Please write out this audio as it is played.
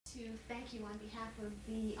to thank you on behalf of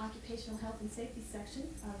the Occupational Health and Safety section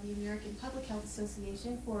of the American Public Health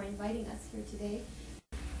Association for inviting us here today.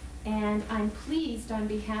 And I'm pleased on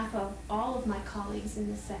behalf of all of my colleagues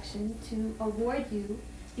in this section to award you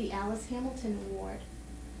the Alice Hamilton Award.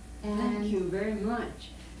 And thank you very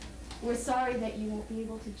much. We're sorry that you won't be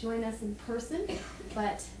able to join us in person,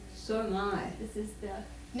 but so am I. This is the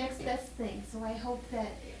next best thing. So I hope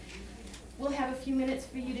that we'll have a few minutes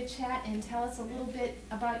for you to chat and tell us a little bit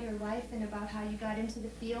about your life and about how you got into the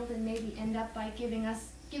field, and maybe end up by giving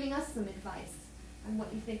us some advice on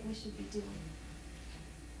what you think we should be doing.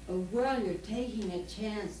 Well, you're taking a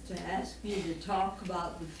chance to ask me to talk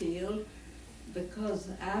about the field, because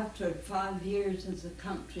after 5 years as a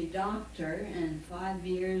country doctor and 5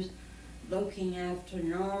 years looking after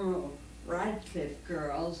normal Radcliffe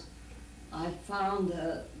girls, I found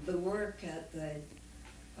the work at the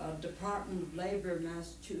Department of Labor,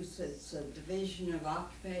 Massachusetts, Division of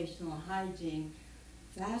Occupational Hygiene,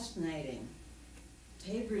 fascinating.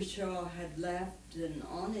 Tabor Shaw had left, and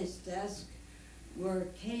on his desk were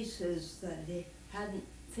cases that he hadn't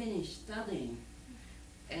finished studying.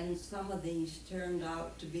 And some of these turned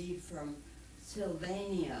out to be from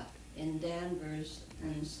Sylvania in Danvers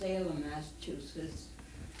and Salem, Massachusetts,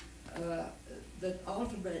 that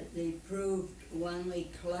ultimately proved, when we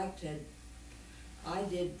collected, I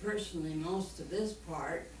did personally most of this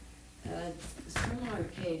part, similar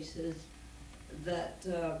cases that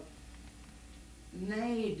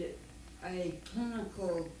made a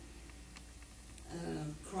clinical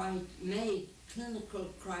clinical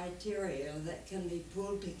criteria that can be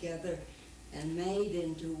pulled together and made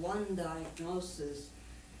into one diagnosis: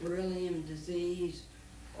 beryllium disease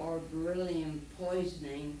or beryllium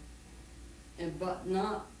poisoning, but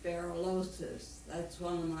not berylosis. That's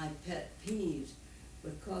one of my pet peeves,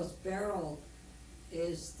 because beryl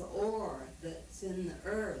is the ore that's in the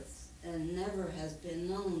earth and never has been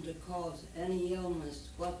known to cause any illness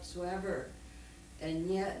whatsoever. And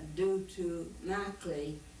yet, due to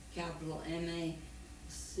Mackley, capital M-A-C-H-L-E,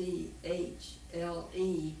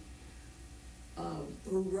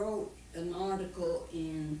 who wrote an article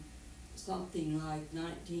in something like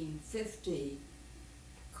 1950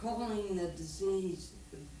 calling the disease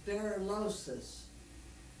berylosis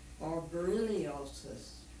or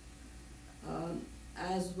beryliosis,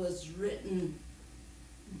 as was written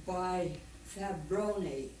by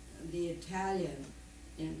Fabroni, the Italian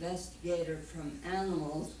investigator from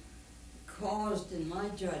animals, caused, in my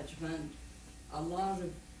judgment, a lot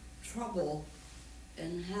of trouble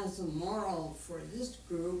and has a moral for this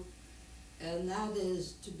group, and that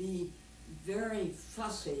is to be very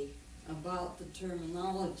fussy about the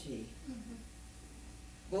terminology,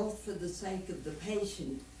 both for the sake of the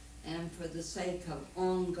patient and for the sake of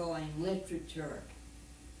ongoing literature.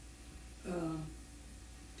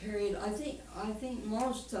 Period. I think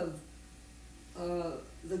most of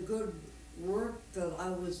the good work that I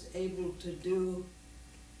was able to do,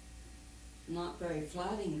 not very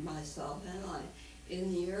flattering myself, am I,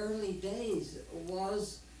 in the early days,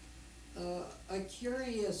 was a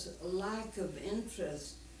curious lack of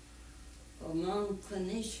interest among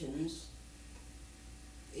clinicians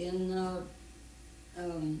in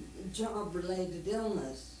job-related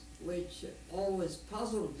illness, which always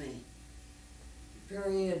puzzled me.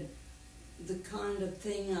 Period. The kind of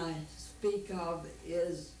thing I speak of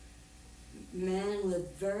is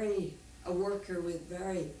a worker with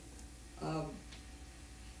very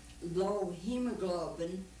low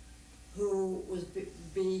hemoglobin who was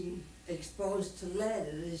being exposed to lead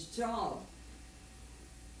at his job.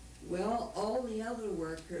 Well, all the other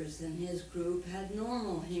workers in his group had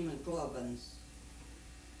normal hemoglobins.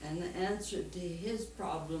 And the answer to his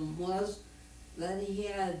problem was that he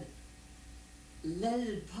had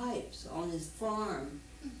leaded pipes on his farm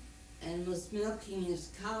and was milking his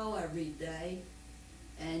cow every day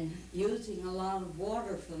and using a lot of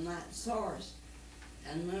water from that source.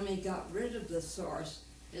 And when he got rid of the source,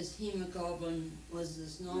 his hemoglobin was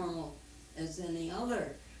as normal as any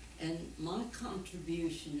other. And my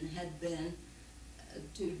contribution had been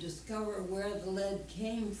to discover where the lead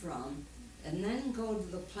came from, and then go to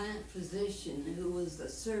the plant physician, who was a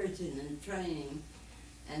surgeon in training,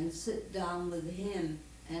 and sit down with him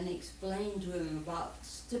and explain to him about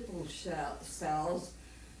stipple cells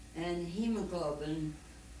and hemoglobin,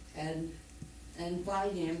 and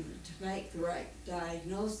invite him to make the right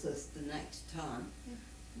diagnosis the next time. Yeah.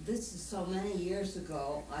 This is so many years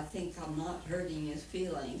ago, I think I'm not hurting his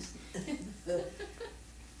feelings.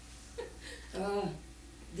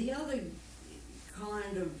 The other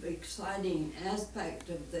kind of exciting aspect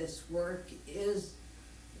of this work is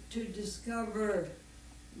to discover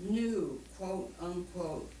new, quote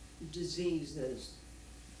unquote, diseases,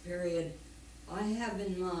 period. I have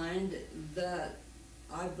in mind that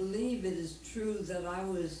I believe it is true that I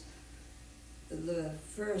was the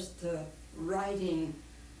first writing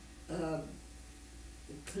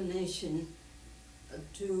clinician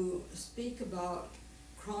to speak about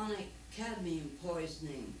chronic cadmium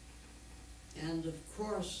poisoning. And of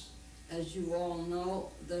course, as you all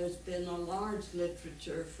know, there's been a large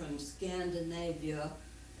literature from Scandinavia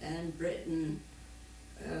and Britain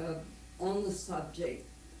on the subject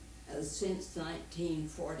since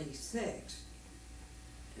 1946.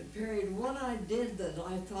 Period. What I did that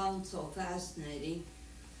I found so fascinating,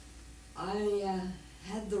 I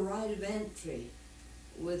had the right of entry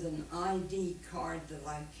with an ID card that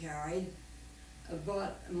I carried,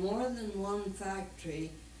 but more than one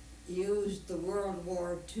factory used the World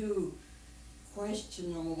War II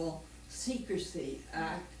questionable secrecy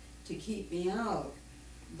act to keep me out.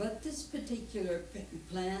 But this particular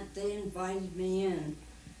plant, they invited me in,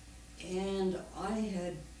 and I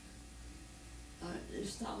had,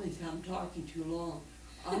 stop me if I'm talking too long,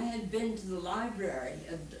 I had been to the library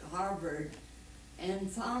at Harvard and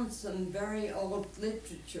found some very old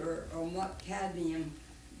literature on what cadmium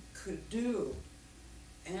could do.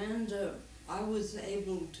 And I was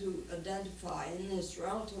able to identify in this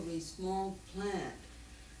relatively small plant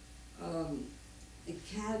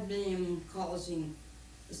cadmium causing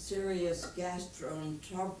serious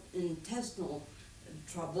gastrointestinal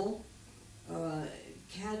trouble,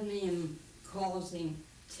 cadmium causing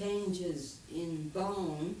changes in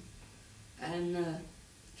bone, and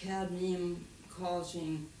cadmium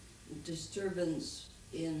causing disturbance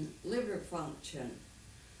in liver function.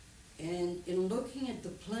 And in looking at the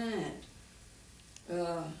plant,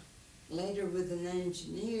 later with an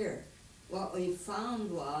engineer, what we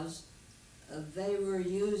found was they were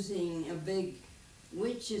using a big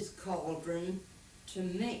witch's cauldron to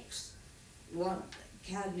mix what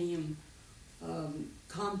cadmium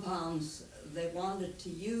compounds they wanted to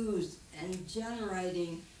use, and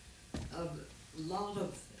generating a lot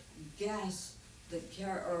of gas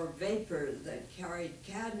or vapor that carried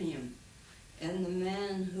cadmium. And the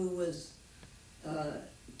man who was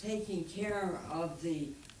taking care of the,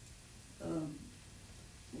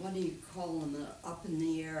 what do you call them, up in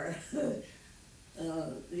the air?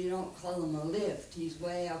 You don't call them a lift. He's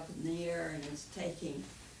way up in the air and is taking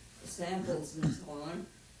samples and so on.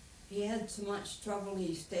 He had so much trouble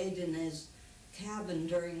he stayed in his cabin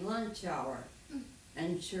during lunch hour.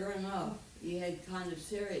 And sure enough, he had kind of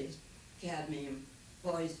serious cadmium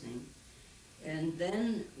poisoning. And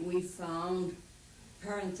then we found,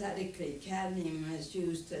 parenthetically, cadmium is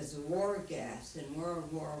used as a war gas in World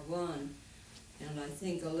War I, and I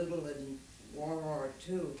think a little in World War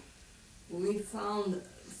II. We found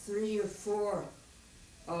 3 or 4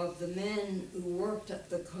 of the men who worked at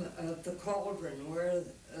the cauldron where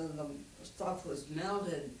the stuff was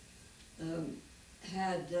melted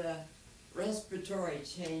had respiratory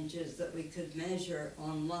changes that we could measure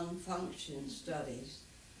on lung function studies.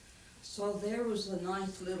 So there was a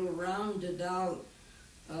nice little rounded out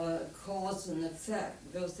cause and effect,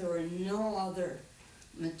 because there were no other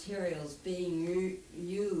materials being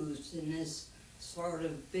used in this sort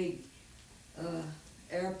of big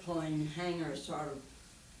airplane hangar sort of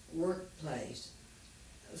workplace.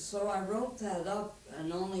 So I wrote that up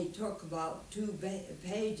and only took about 2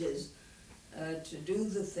 pages to do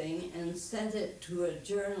the thing, and sent it to a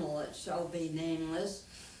journal that shall be nameless,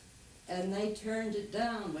 and they turned it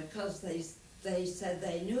down because they said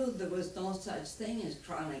they knew there was no such thing as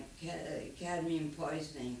chronic cadmium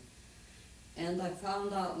poisoning. And I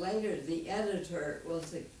found out later the editor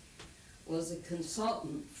was a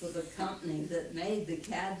consultant for the company that made the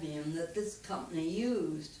cadmium that this company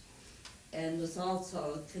used, and was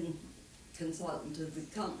also a consultant to the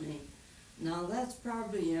company. Now that's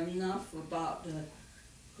probably enough about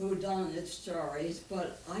whodunit stories,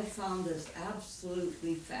 but I found this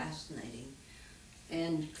absolutely fascinating.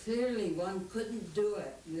 And clearly one couldn't do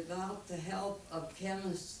it without the help of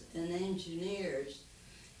chemists and engineers,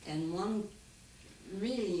 and one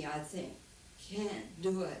really, I think, can't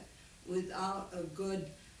do it without a good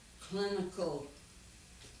clinical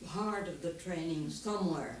part of the training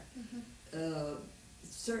somewhere.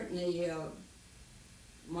 Certainly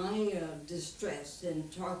my distress in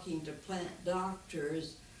talking to plant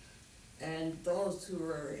doctors and those who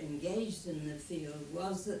were engaged in the field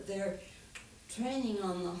was that their training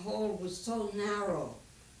on the whole was so narrow,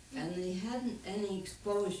 and they hadn't any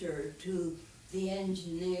exposure to the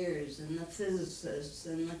engineers and the physicists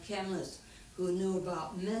and the chemists who knew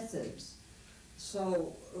about methods.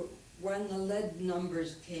 So when the lead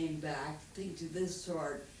numbers came back, things of this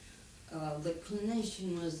sort, the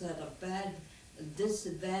clinician was at a bad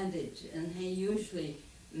disadvantage, and he usually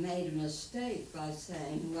made a mistake by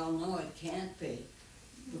saying, well, no, it can't be,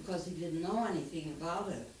 because he didn't know anything about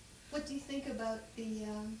it. What do you think about the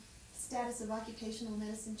status of occupational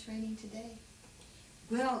medicine training today?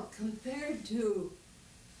 Well, compared to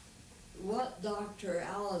what Dr.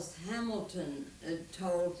 Alice Hamilton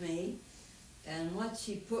told me and what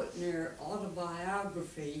she put in her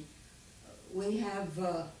autobiography, we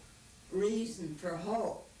have reason for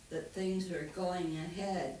hope that things are going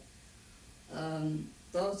ahead.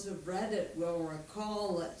 Those who've read it will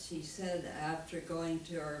recall that she said after going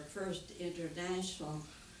to her first international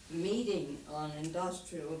meeting on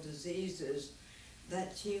industrial diseases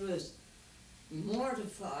that she was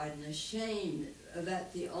mortified and ashamed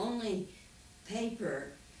that the only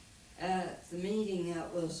paper at the meeting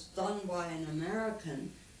that was done by an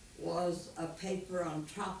American was a paper on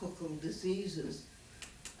tropical diseases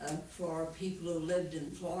for people who lived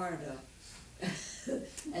in Florida.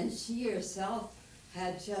 And she herself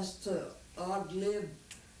had just an odd-lived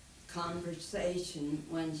conversation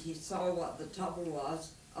when she saw what the trouble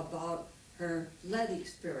was about her lead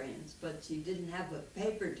experience, but she didn't have a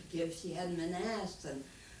paper to give. She hadn't been asked, and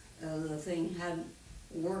the thing hadn't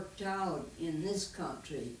worked out in this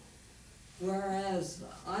country. Whereas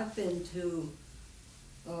I've been to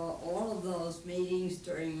all of those meetings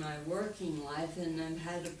during my working life, and I've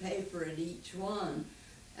had a paper at each one,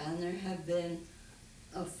 and there have been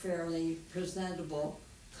a fairly presentable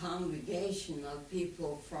congregation of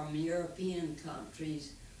people from European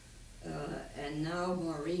countries, and now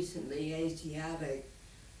more recently Asiatic,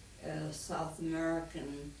 South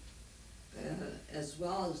American, as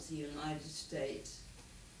well as the United States.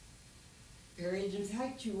 Harriet, in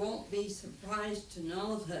fact, you won't be surprised to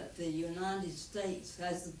know that the United States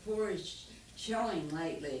has the poorest showing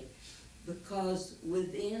lately, because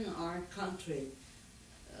within our country,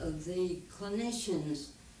 the clinicians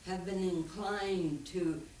have been inclined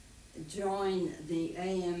to join the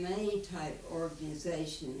AMA type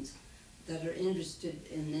organizations that are interested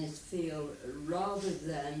in this field rather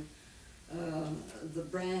than the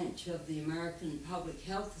branch of the American Public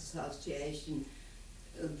Health Association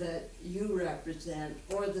that you represent,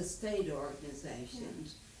 or the state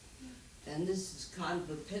organizations. Yeah. And this is kind of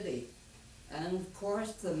a pity. And of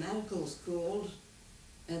course the medical schools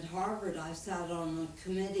at Harvard, I sat on a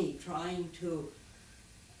committee trying to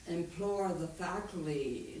implore the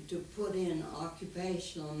faculty to put in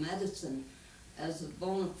occupational medicine as a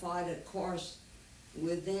bona fide course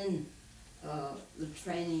within the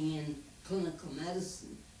training in clinical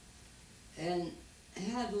medicine. And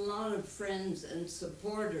had a lot of friends and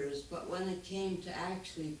supporters, but when it came to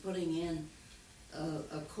actually putting in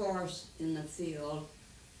a course in the field,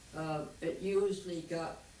 it usually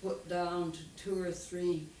got put down to 2 or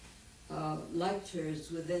 3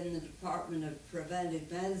 lectures within the Department of Preventive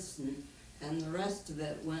Medicine, and the rest of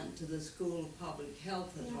it went to the School of Public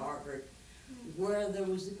Health at Harvard, where there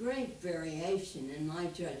was a great variation, in my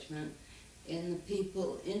judgment, in the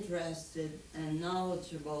people interested and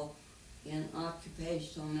knowledgeable in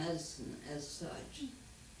occupational medicine as such. Can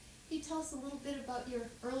you tell us a little bit about your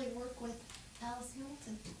early work with Alice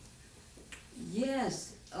Hamilton?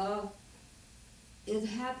 Yes, it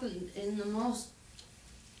happened in the most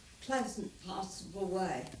pleasant possible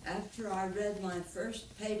way. After I read my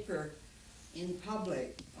first paper in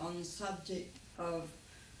public on the subject of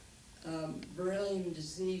beryllium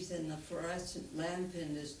disease in the fluorescent lamp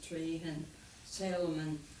industry in Salem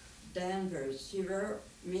and Danvers, she wrote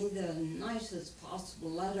me the nicest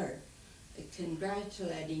possible letter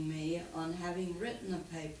congratulating me on having written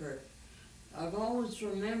a paper. I've always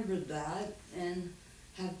remembered that and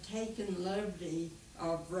have taken the liberty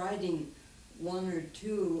of writing 1 or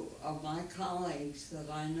 2 of my colleagues that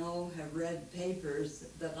I know have read papers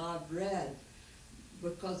that I've read,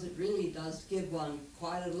 because it really does give one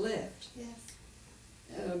quite a lift. Yes.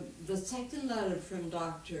 The second letter from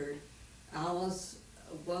Dr. Alice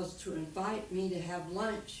was to invite me to have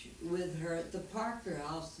lunch with her at the Parker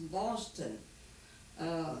House in Boston,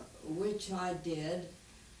 which I did,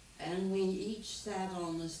 and we each sat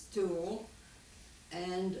on the stool,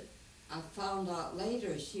 and I found out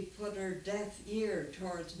later she put her deaf ear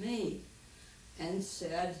towards me and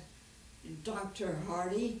said, "Dr.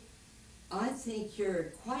 Hardy, I think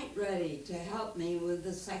you're quite ready to help me with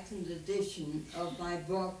the second edition of my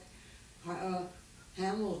book,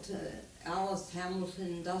 Alice Hamilton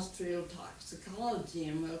Industrial Toxicology,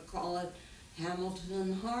 and we'll call it Hamilton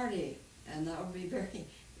and Hardy," and that would be very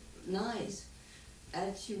nice.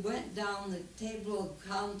 And she went down the table of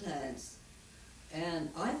contents, and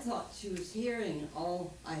I thought she was hearing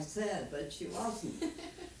all I said, but she wasn't.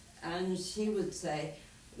 And she would say,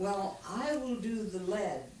 well, I will do the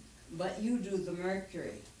lead, but you do the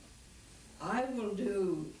mercury. I will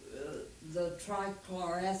do the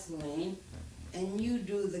trichloroethylene, and you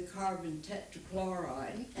do the carbon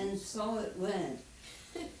tetrachloride. And so it went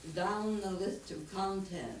down the list of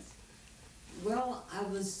contents. Well, I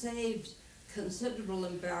was saved considerable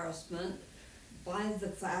embarrassment by the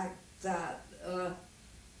fact that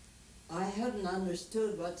I hadn't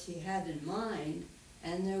understood what she had in mind,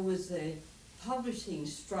 and there was a publishing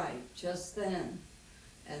strike just then.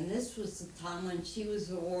 And this was the time when she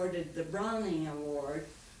was awarded the Browning Award,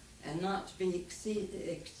 and not to be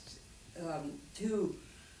too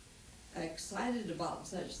excited about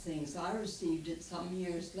such things, I received it some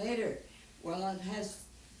years later. Well, it has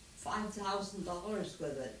 $5,000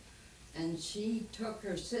 with it. And she took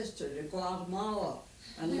her sister to Guatemala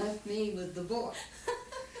and left me with the book.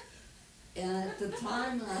 And at the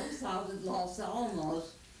time I was out at Los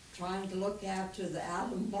Alamos trying to look after the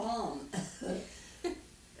atom bomb.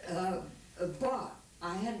 But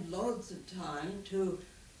I had loads of time to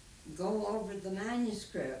go over the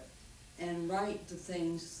manuscript and write the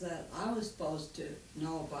things that I was supposed to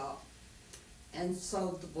know about. And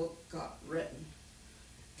so the book got written.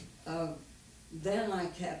 Then I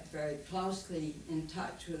kept very closely in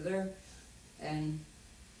touch with her and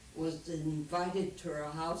was invited to her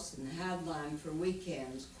house in Hadline for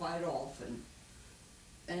weekends quite often.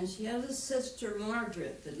 And she had a sister,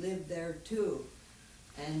 Margaret, that lived there too.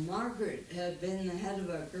 And Margaret had been the head of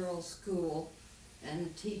a girls' school and a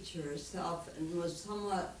teacher herself, and was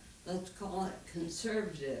somewhat, let's call it,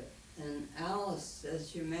 conservative. And Alice,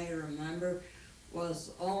 as you may remember,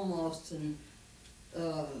 was almost an,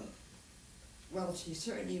 well, she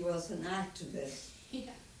certainly was an activist.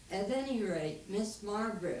 Yeah. At any rate, Miss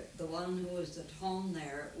Margaret, the one who was at home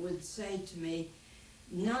there, would say to me,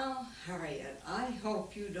 "Now, Harriet, I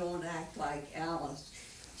hope you don't act like Alice.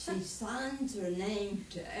 She signs her name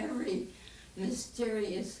to every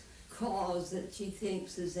mysterious cause that she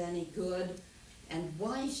thinks is any good, and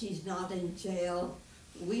why she's not in jail,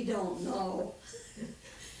 we don't know."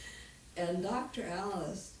 And Dr.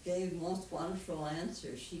 Alice gave a most wonderful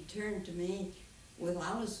answer. She turned to me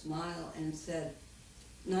without a smile and said,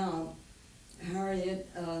 "Now, Harriet,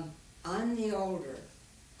 I'm the older.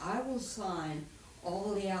 I will sign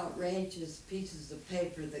all the outrageous pieces of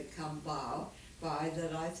paper that come by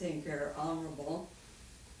that I think are honorable,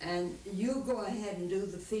 and you go ahead and do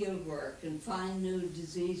the field work and find new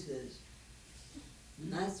diseases."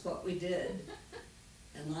 And that's what we did.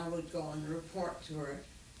 And I would go and report to her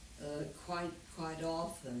quite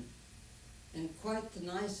often. And quite the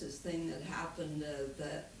nicest thing that happened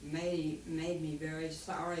that made me very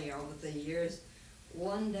sorry over the years,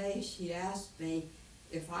 one day she asked me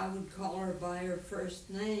if I would call her by her first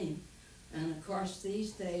name. And of course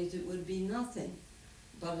these days it would be nothing.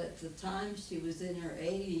 But at the time she was in her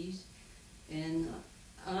 80s, and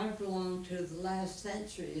I belong to the last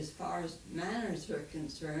century as far as manners are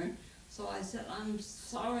concerned. So I said, "I'm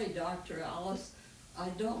sorry, Dr. Alice, I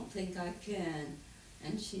don't think I can."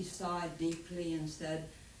 And she sighed deeply and said,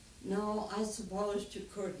 "No, I supposed you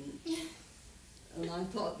couldn't." And I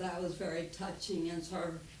thought that was very touching and sort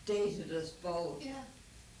of dated us both. Yeah.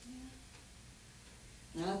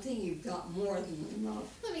 Now I think you've got more than enough.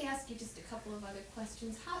 Let me ask you just a couple of other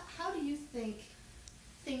questions. How do you think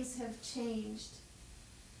things have changed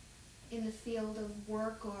in the field of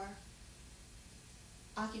work or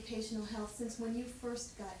occupational health since when you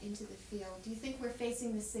first got into the field? Do you think we're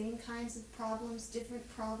facing the same kinds of problems, different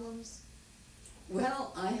problems?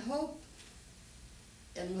 Well, I hope,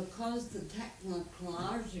 and because the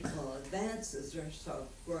technological advances are so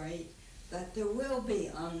great, that there will be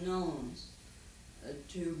unknowns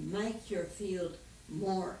to make your field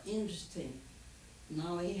more interesting.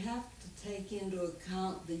 Now we have to take into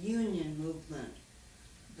account the union movement.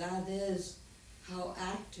 That is how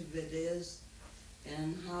active it is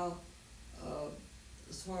and how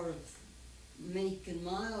sort of meek and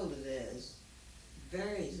mild it is.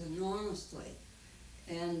 Varies enormously.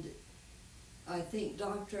 And I think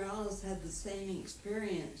Dr. Alice had the same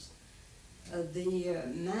experience. The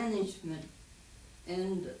management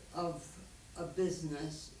end of a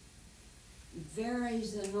business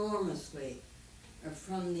varies enormously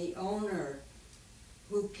from the owner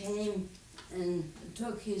who came and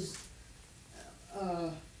took his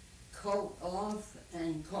coat off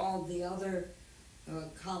and called the other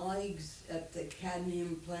colleagues at the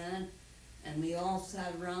cadmium plant, and we all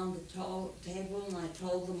sat around the table, and I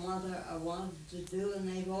told them what I wanted to do, and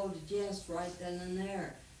they voted yes right then and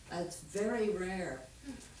there. That's very rare.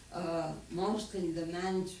 Mostly the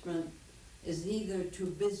management is either too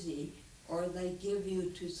busy or they give you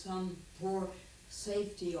to some poor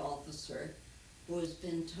safety officer who has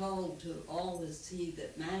been told to always see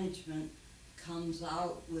that management comes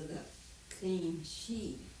out with a clean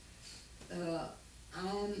sheet.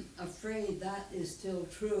 I'm afraid that is still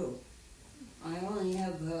true. I only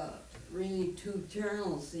have really two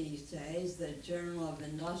journals these days, the Journal of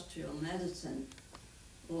Industrial Medicine.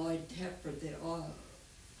 Lloyd Tepper, the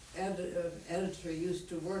editor, used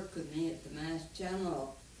to work with me at the Mass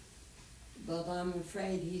General, but I'm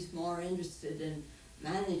afraid he's more interested in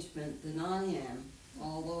management than I am,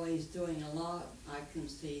 although he's doing a lot, I can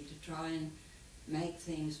see, to try and make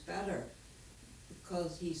things better,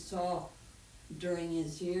 because he saw during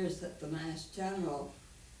his years at the Mass General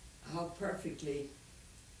how perfectly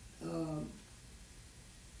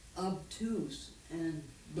obtuse and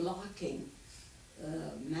blocking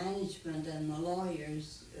management and the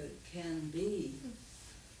lawyers can be.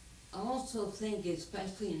 I also think,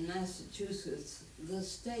 especially in Massachusetts, the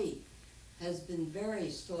state has been very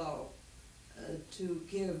slow to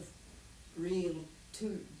give real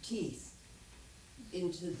teeth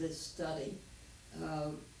into this study.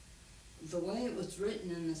 The way it was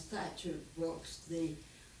written in the statute books, the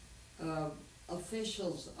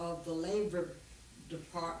officials of the labor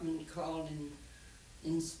department, called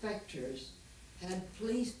inspectors, had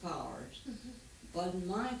police powers, but in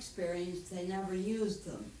my experience they never used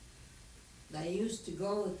them. They used to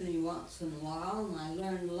go with me once in a while, and I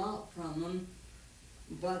learned a lot from them,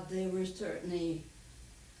 but they were certainly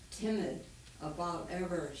timid about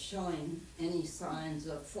ever showing any signs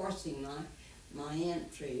of forcing my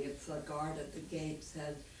entry. If the guard at the gate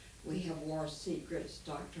said, "We have war secrets,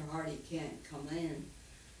 Dr. Hardy can't come in,"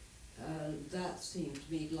 that seemed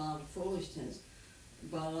to me a lot of foolishness.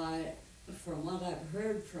 But from what I've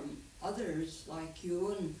heard from others like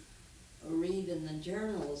you and read in the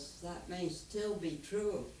journals, that may still be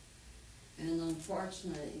true. And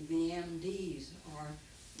unfortunately, the MDs are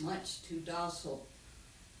much too docile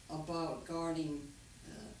about guarding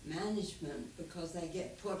management, because they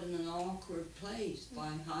get put in an awkward place by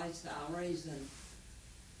high salaries and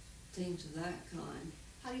things of that kind.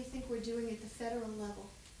 How do you think we're doing at the federal level?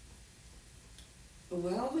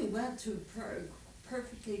 Well, we went through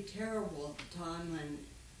perfectly terrible at the time when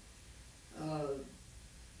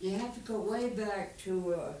you have to go way back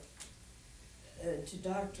to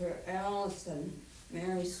Dr. Alice and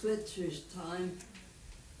Mary Switzer's time.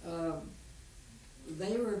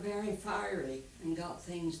 They were very fiery and got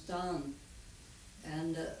things done,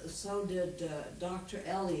 and so did Dr.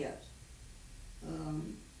 Elliott.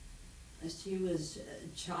 She was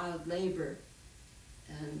child labor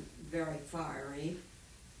and very fiery,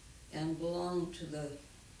 and belonged to the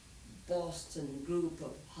Boston group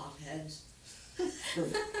of hotheads.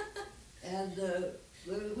 And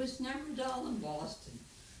it was never dull in Boston.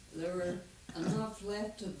 There were enough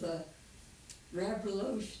left of the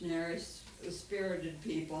revolutionary spirited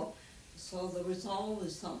people, so there was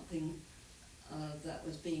always something that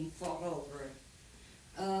was being fought over.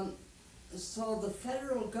 So the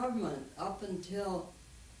federal government, up until,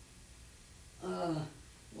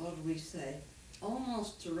 what do we say,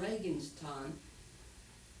 almost to Reagan's time,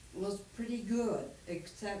 was pretty good,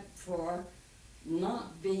 except for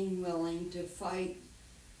not being willing to fight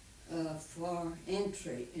for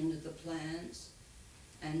entry into the plants,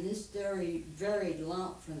 and this varied a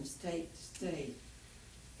lot from state to state.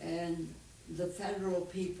 And the federal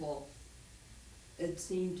people, it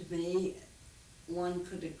seemed to me, one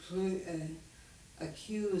could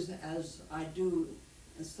accuse, as I do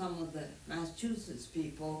some of the Massachusetts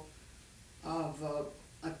people, of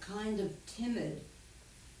a kind of timid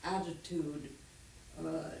attitude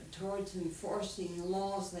towards enforcing the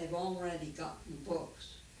laws they've already got in the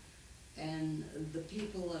books. And the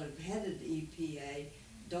people that have headed EPA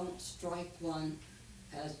don't strike one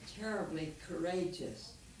as terribly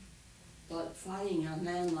courageous. But fighting a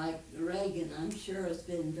man like Reagan, I'm sure, has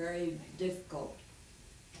been very difficult.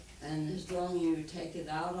 And as long as you take it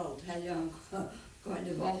out, I'll tell you I'm going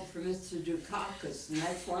to vote for Mr. Dukakis, and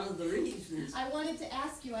that's one of the reasons. I wanted to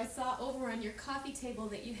ask you, I saw over on your coffee table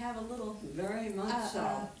that you have a little very much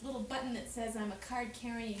so. Little button that says I'm a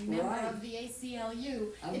card-carrying member of the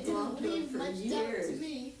ACLU. I've it didn't leave much doubt to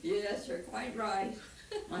me. Yes, you're quite right.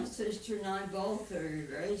 My sister and I both are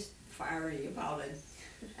very fiery about it.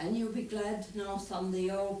 And you'll be glad to know some of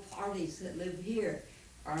the old parties that live here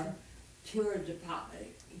are pure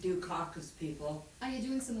Dukakis people. Are you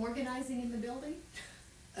doing some organizing in the building?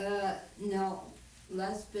 No,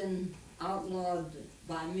 that's been outlawed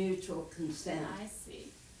by mutual consent. I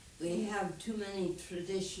see. We have too many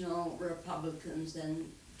traditional Republicans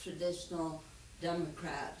and traditional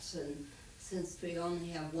Democrats, and since we only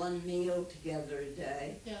have one meal together a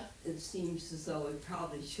day, Yeah. it seems as though we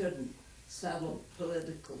probably shouldn't settle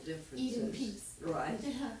political differences. Eat in peace. Right.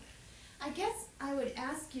 Yeah. I guess I would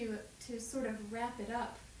ask you to sort of wrap it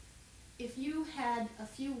up. If you had a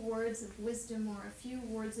few words of wisdom or a few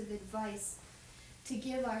words of advice to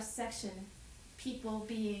give our section, people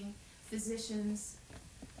being physicians,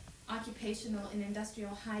 occupational and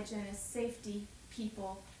industrial hygienists, safety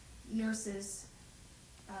people, nurses,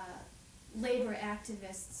 labor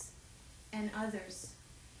activists, and others,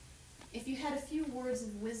 if you had a few words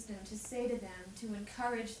of wisdom to say to them, to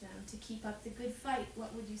encourage them to keep up the good fight,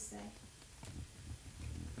 what would you say?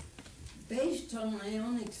 Based on my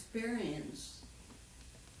own experience,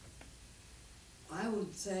 I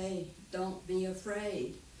would say don't be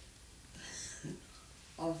afraid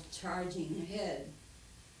of charging ahead.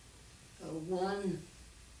 One,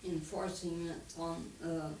 enforcing on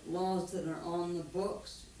laws that are on the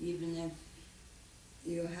books, even if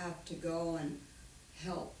you have to go and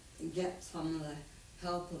help get some of the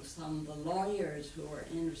help of some of the lawyers who are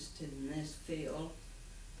interested in this field,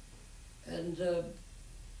 and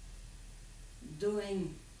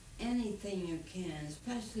doing anything you can,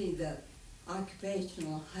 especially the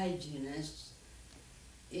occupational hygienists,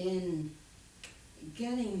 in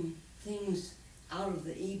getting things out of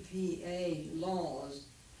the EPA laws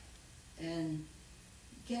and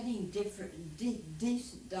getting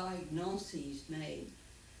decent diagnoses made.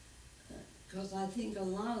 Because I think a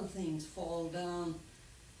lot of things fall down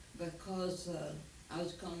because I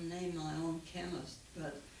was going to name my own chemist,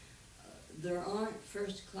 but there aren't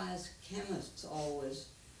first-class chemists always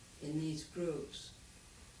in these groups.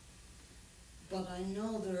 But I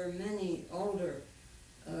know there are many older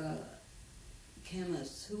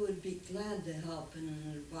chemists who would be glad to help in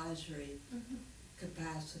an advisory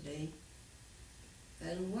capacity.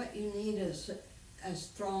 And what you need is as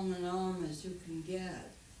strong an arm as you can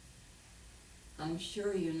get. I'm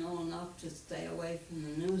sure you know enough to stay away from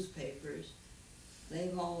the newspapers.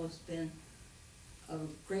 They've always been a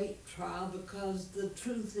great trial because the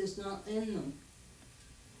truth is not in them.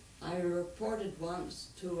 I reported once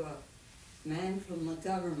to a man from the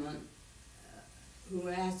government who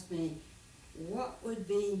asked me what would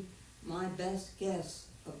be my best guess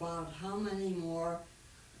about how many more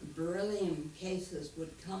beryllium cases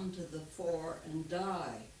would come to the fore and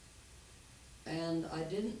die. And I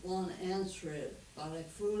didn't want to answer it, but I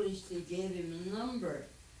foolishly gave him a number.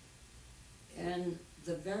 And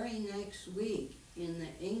the very next week, in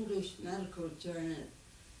the English medical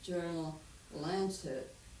journal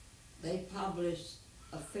Lancet, they published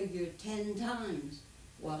a figure 10 times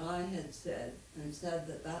what I had said, and said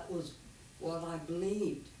that that was what I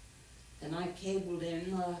believed. And I cabled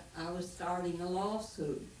him that I was starting a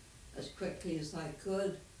lawsuit as quickly as I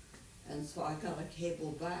could, and so I got a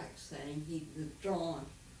cable back saying he'd withdrawn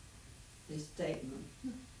his statement.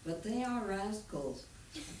 But they are rascals.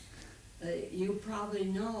 You probably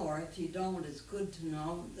know, or if you don't, it's good to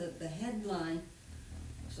know, that the headlines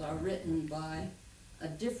are written by a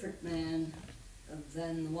different man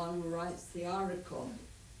than the one who writes the article.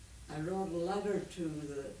 I wrote a letter to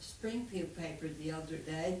the Springfield paper the other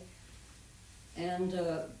day and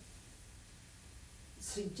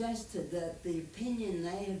suggested that the opinion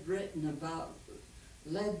they had written about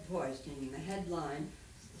lead poisoning, the headline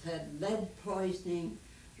said lead poisoning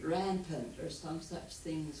rampant or some such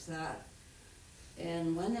thing as that.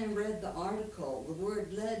 And when they read the article, the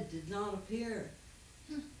word lead did not appear.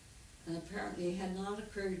 And apparently it had not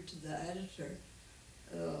occurred to the editor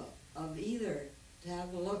of either to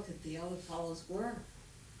have a look at the other fellow's work.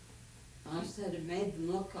 I said it made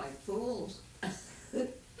them look like fools.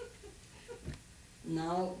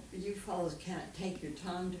 Now, you fellows can't take your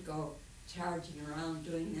time to go charging around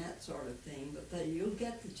doing that sort of thing, but you'll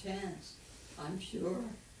get the chance, I'm sure.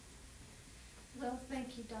 Well,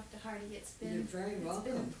 thank you, Dr. Hardy. You're very welcome.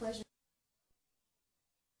 It's been a pleasure.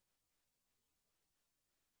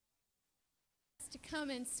 To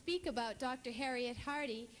come and speak about Dr. Harriet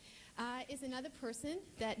Hardy is another person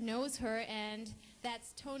that knows her, and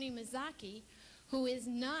that's Tony Mazzocchi, who is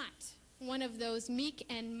not one of those meek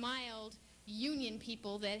and mild union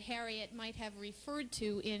people that Harriet might have referred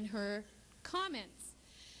to in her comments.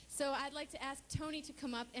 So I'd like to ask Tony to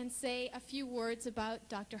come up and say a few words about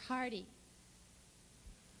Dr. Hardy.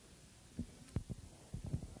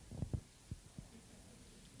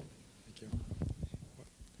 Thank you.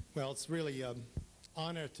 Well, it's really an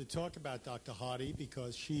honor to talk about Dr. Hardy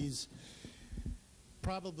because she's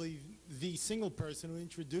probably the single person who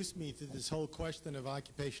introduced me to this whole question of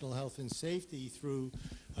occupational health and safety through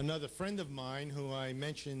another friend of mine who I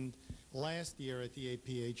mentioned last year at the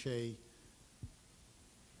APHA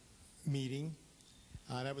meeting.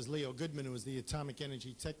 That was Leo Goodman, who was the Atomic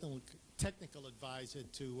Energy Technical Advisor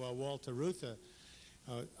to Walter Reuther.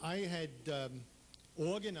 I had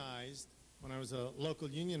organized, when I was a local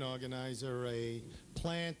union organizer, a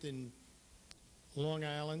plant in Long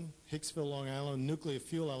Island, Hicksville, Long Island, nuclear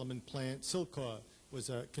fuel element plant. Silcor was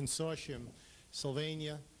a consortium,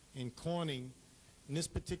 Sylvania and Corning. And this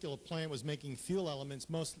particular plant was making fuel elements,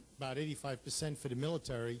 about 85% for the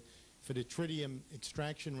military, for the tritium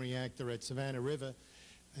extraction reactor at Savannah River,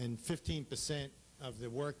 and 15% of the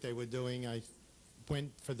work they were doing, I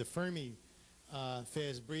went for the Fermi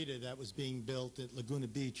fast breeder that was being built at Laguna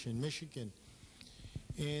Beach in Michigan.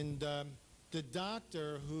 And the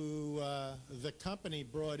doctor who the company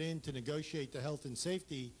brought in to negotiate the health and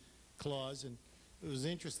safety clause, and it was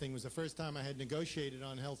interesting, it was the first time I had negotiated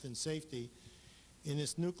on health and safety in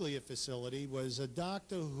this nuclear facility, was a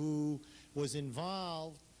doctor who was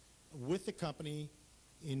involved with the company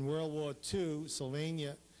in World War II,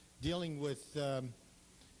 Sylvania, dealing with the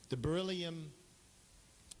beryllium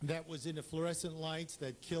that was in the fluorescent lights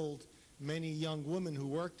that killed many young women who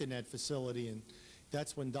worked in that facility. And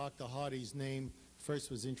that's when Dr. Hardy's name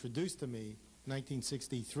first was introduced to me,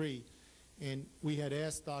 1963. And we had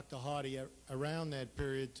asked Dr. Hardy around that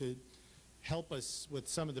period to help us with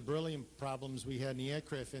some of the beryllium problems we had in the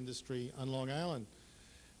aircraft industry on Long Island.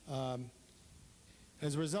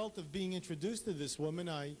 As a result of being introduced to this woman,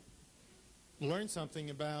 I learned something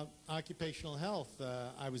about occupational health.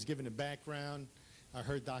 I was given a background. I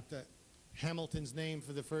heard Dr. Hamilton's name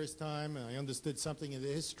for the first time. I understood something of the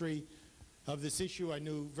history of this issue I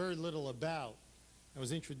knew very little about. I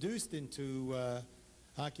was introduced into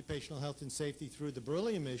occupational health and safety through the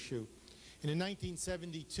beryllium issue. And in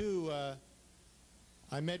 1972,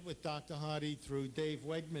 I met with Dr. Hardy through Dave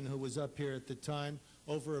Wegman, who was up here at the time,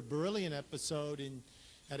 over a beryllium episode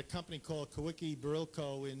at a company called Kawicki Beryl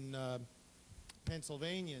in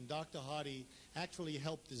Pennsylvania. And Dr. Hardy actually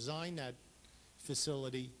helped design that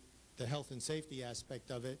facility, the health and safety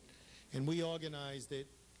aspect of it. And we organized it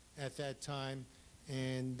at that time.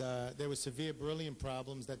 And there were severe beryllium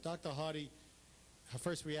problems that Dr. Hardy, her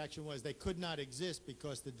first reaction was they could not exist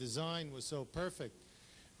because the design was so perfect.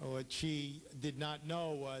 What she did not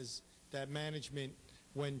know was that management,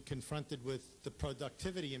 when confronted with the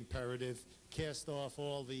productivity imperative, cast off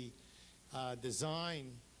all the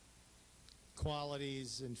design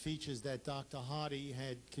qualities and features that Dr. Hardy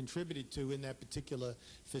had contributed to in that particular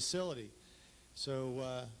facility.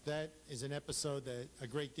 So that is an episode that a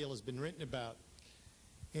great deal has been written about.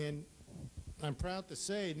 And I'm proud to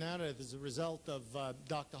say now that as a result of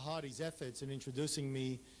Dr. Hardy's efforts in introducing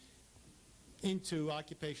me into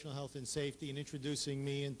occupational health and safety and introducing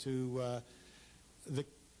me into the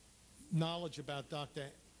knowledge about Dr.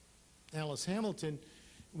 Alice Hamilton,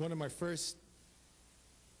 one of my first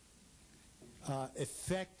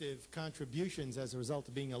effective contributions as a result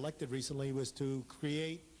of being elected recently was to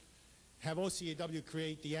have OCAW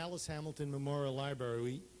create the Alice Hamilton Memorial Library.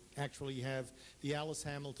 We actually have the Alice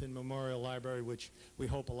Hamilton Memorial Library, which we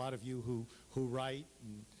hope a lot of you who write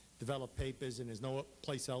and develop papers, and there's no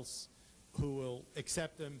place else who will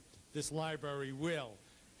accept them, this library will.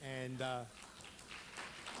 And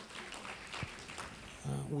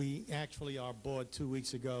we actually, our board 2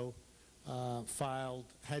 weeks ago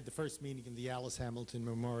had the first meeting in the Alice Hamilton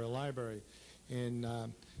Memorial Library. And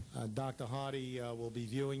Dr. Hardy will be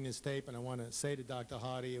viewing this tape, and I want to say to Dr.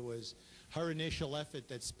 Hardy it was her initial effort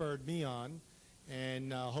that spurred me on,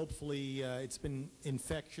 and hopefully it's been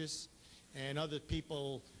infectious, and other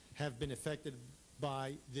people have been affected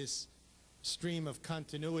by this stream of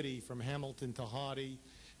continuity from Hamilton to Hardy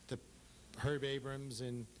to Herb Abrams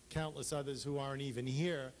and countless others who aren't even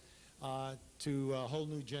here, to a whole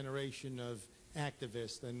new generation of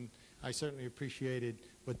activists. And I certainly appreciated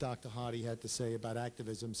what Dr. Hardy had to say about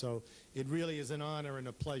activism. So it really is an honor and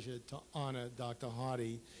a pleasure to honor Dr.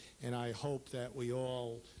 Hardy, and I hope that we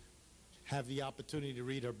all have the opportunity to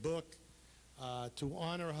read her book, to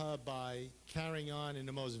honor her by carrying on in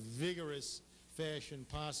the most vigorous fashion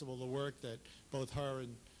possible the work that both her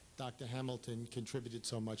and Dr. Hamilton contributed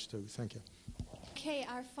so much to. Thank you. Okay,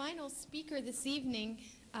 our final speaker this evening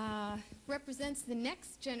represents the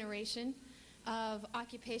next generation of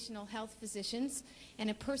occupational health physicians and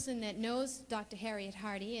a person that knows Dr. Harriet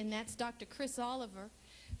Hardy, and that's Dr. Chris Oliver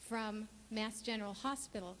from Mass General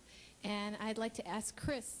Hospital. And I'd like to ask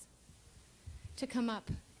Chris to come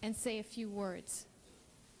up and say a few words.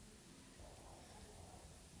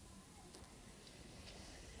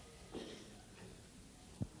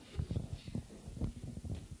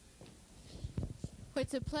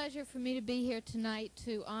 It's a pleasure for me to be here tonight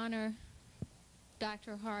to honor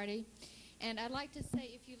Dr. Hardy And I'd like to say,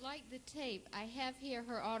 if you like the tape, I have here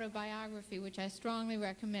her autobiography, which I strongly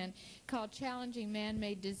recommend, called Challenging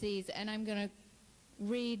Man-Made Disease. And I'm going to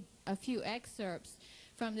read a few excerpts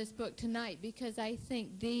from this book tonight because I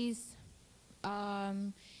think these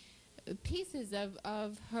pieces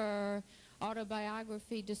of her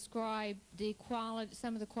autobiography describe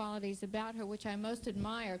some of the qualities about her which I most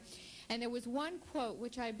admire. And there was one quote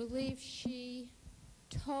which I believe she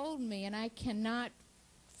told me, and I cannot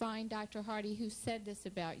find Dr. Hardy who said this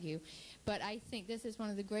about you, but I think this is one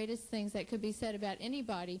of the greatest things that could be said about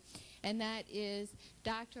anybody, and that is,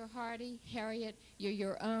 Dr. Hardy, Harriet, you're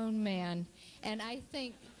your own man. And I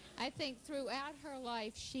think throughout her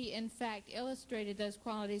life she in fact illustrated those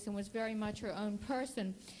qualities and was very much her own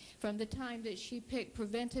person from the time that she picked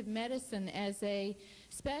preventive medicine as a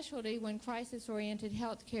specialty when crisis-oriented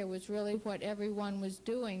health care was really what everyone was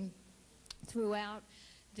doing throughout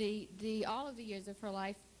all of the years of her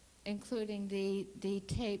life, including the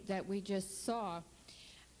tape that we just saw.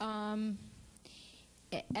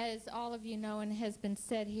 As all of you know and has been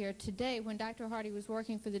said here today, when Dr. Hardy was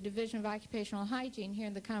working for the Division of Occupational Hygiene here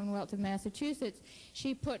in the Commonwealth of Massachusetts,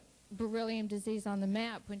 she put beryllium disease on the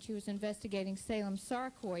map when she was investigating Salem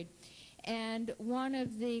sarcoid. And one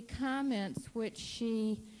of the comments which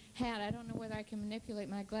she had, I don't know whether I can manipulate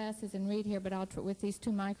my glasses and read here, but I'll with these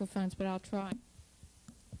two microphones, but I'll try.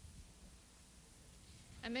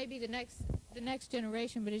 I may be the next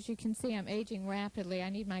generation, but as you can see, I'm aging rapidly. I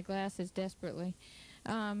need my glasses desperately.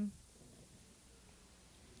 Hello?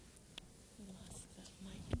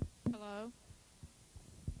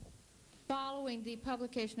 Following the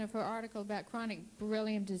publication of her article about chronic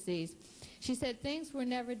beryllium disease, she said, things were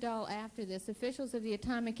never dull after this. Officials of the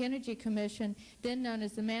Atomic Energy Commission, then known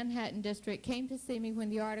as the Manhattan District, came to see me when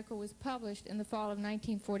the article was published in the fall of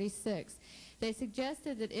 1946. They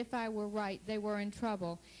suggested that if I were right, they were in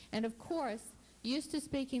trouble. And of course, used to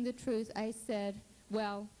speaking the truth, I said,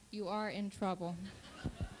 well, you are in trouble.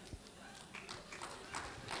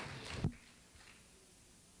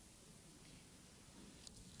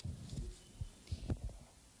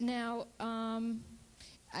 Now,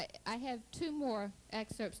 I have two more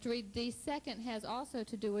excerpts to read. The second has also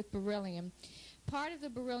to do with beryllium. Part of the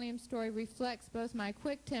beryllium story reflects both my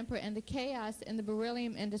quick temper and the chaos in the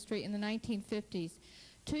beryllium industry in the 1950s.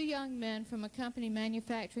 Two young men from a company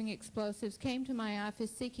manufacturing explosives came to my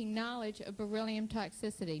office seeking knowledge of beryllium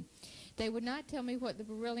toxicity. They would not tell me what the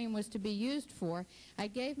beryllium was to be used for. I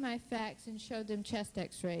gave my facts and showed them chest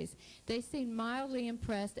x-rays. They seemed mildly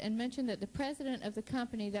impressed and mentioned that the president of the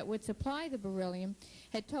company that would supply the beryllium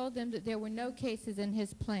had told them that there were no cases in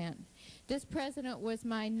his plant. This president was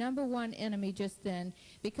my #1 enemy just then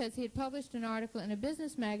because he had published an article in a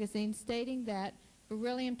business magazine stating that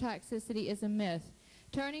beryllium toxicity is a myth.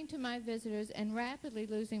 Turning to my visitors and rapidly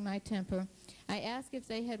losing my temper, I asked if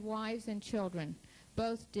they had wives and children.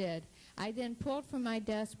 Both did. I then pulled from my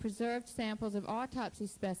desk preserved samples of autopsy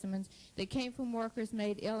specimens that came from workers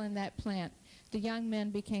made ill in that plant. The young men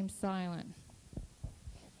became silent.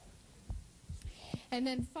 And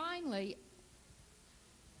then finally,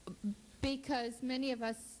 because many of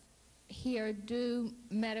us here do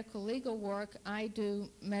medical legal work, I do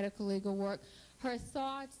medical legal work, her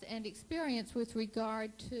thoughts and experience with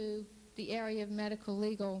regard to the area of medical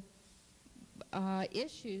legal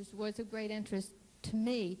issues was of great interest to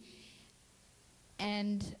me.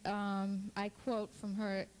 And I quote from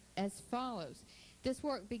her as follows. This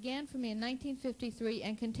work began for me in 1953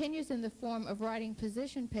 and continues in the form of writing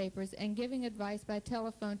position papers and giving advice by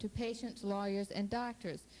telephone to patients, lawyers, and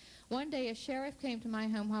doctors. One day a sheriff came to my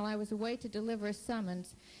home while I was away to deliver a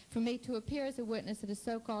summons for me to appear as a witness at a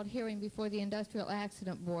so-called hearing before the Industrial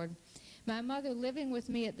Accident Board. My mother, living with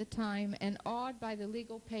me at the time and awed by the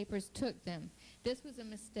legal papers, took them. This was a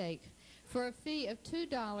mistake. For a fee of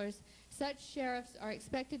 $2, such sheriffs are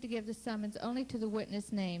expected to give the summons only to the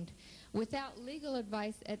witness named. Without legal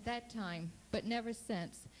advice at that time, but never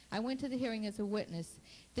since, I went to the hearing as a witness.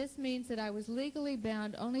 This means that I was legally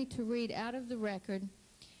bound only to read out of the record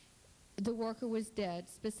the worker was dead,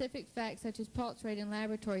 specific facts such as pulse rate and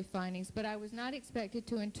laboratory findings, but I was not expected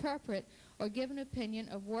to interpret or give an opinion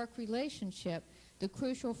of work relationship, the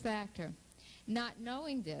crucial factor. Not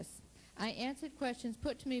knowing this, I answered questions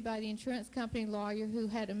put to me by the insurance company lawyer who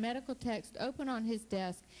had a medical text open on his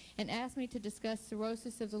desk and asked me to discuss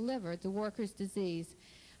cirrhosis of the liver, the worker's disease.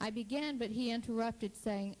 I began, but he interrupted,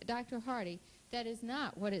 saying, Dr. Hardy, that is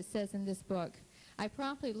not what it says in this book. I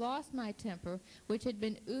promptly lost my temper, which had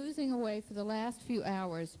been oozing away for the last few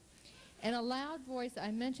hours. In a loud voice,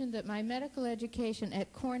 I mentioned that my medical education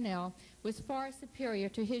at Cornell was far superior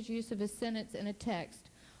to his use of a sentence in a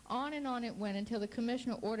text. On and on it went until the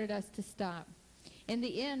commissioner ordered us to stop. In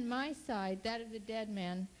the end, my side, that of the dead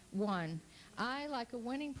man, won. I, like a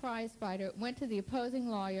winning prize fighter, went to the opposing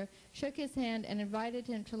lawyer, shook his hand, and invited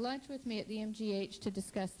him to lunch with me at the MGH to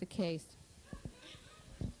discuss the case.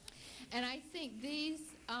 And I think these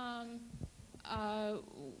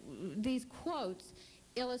quotes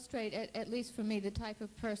illustrate, at least for me, the type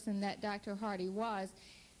of person that Dr. Hardy was.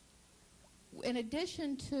 In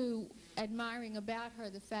addition to admiring about her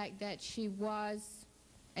the fact that she was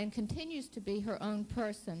and continues to be her own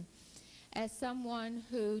person, as someone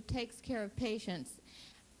who takes care of patients,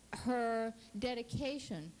 her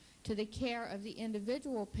dedication to the care of the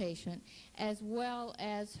individual patient, as well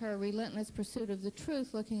as her relentless pursuit of the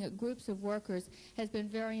truth, looking at groups of workers, has been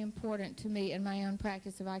very important to me in my own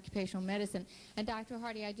practice of occupational medicine. And Dr.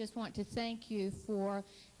 Hardy, I just want to thank you for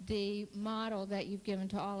the model that you've given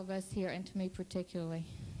to all of us here, and to me particularly.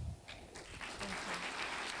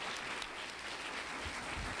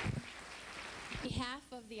 On behalf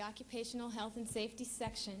of the Occupational Health and Safety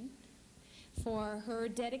Section, for her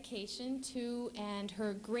dedication to and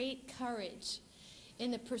her great courage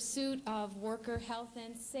in the pursuit of worker health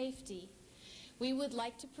and safety, we would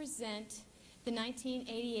like to present the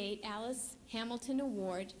 1988 Alice Hamilton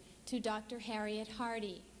Award to Dr. Harriet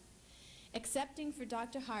Hardy. Accepting for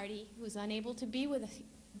Dr. Hardy, who is unable to be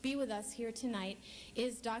with us here tonight,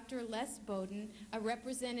 is Dr. Les Bowden, a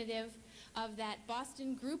representative of that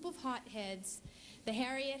Boston group of hotheads, the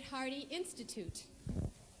Harriet Hardy Institute.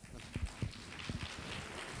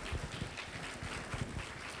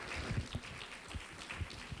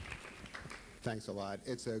 Thanks a lot.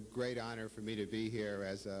 It's a great honor for me to be here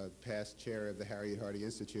as a past chair of the Harriet Hardy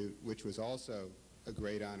Institute, which was also a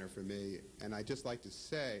great honor for me. And I'd just like to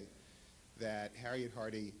say that Harriet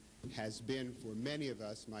Hardy has been, for many of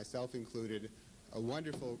us, myself included, a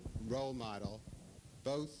wonderful role model,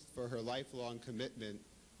 both for her lifelong commitment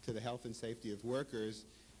to the health and safety of workers,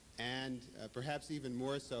 and perhaps even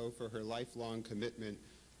more so for her lifelong commitment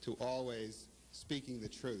to always speaking the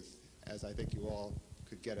truth, as I think you all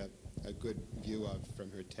could get a good view of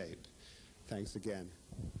from her tape. Thanks again.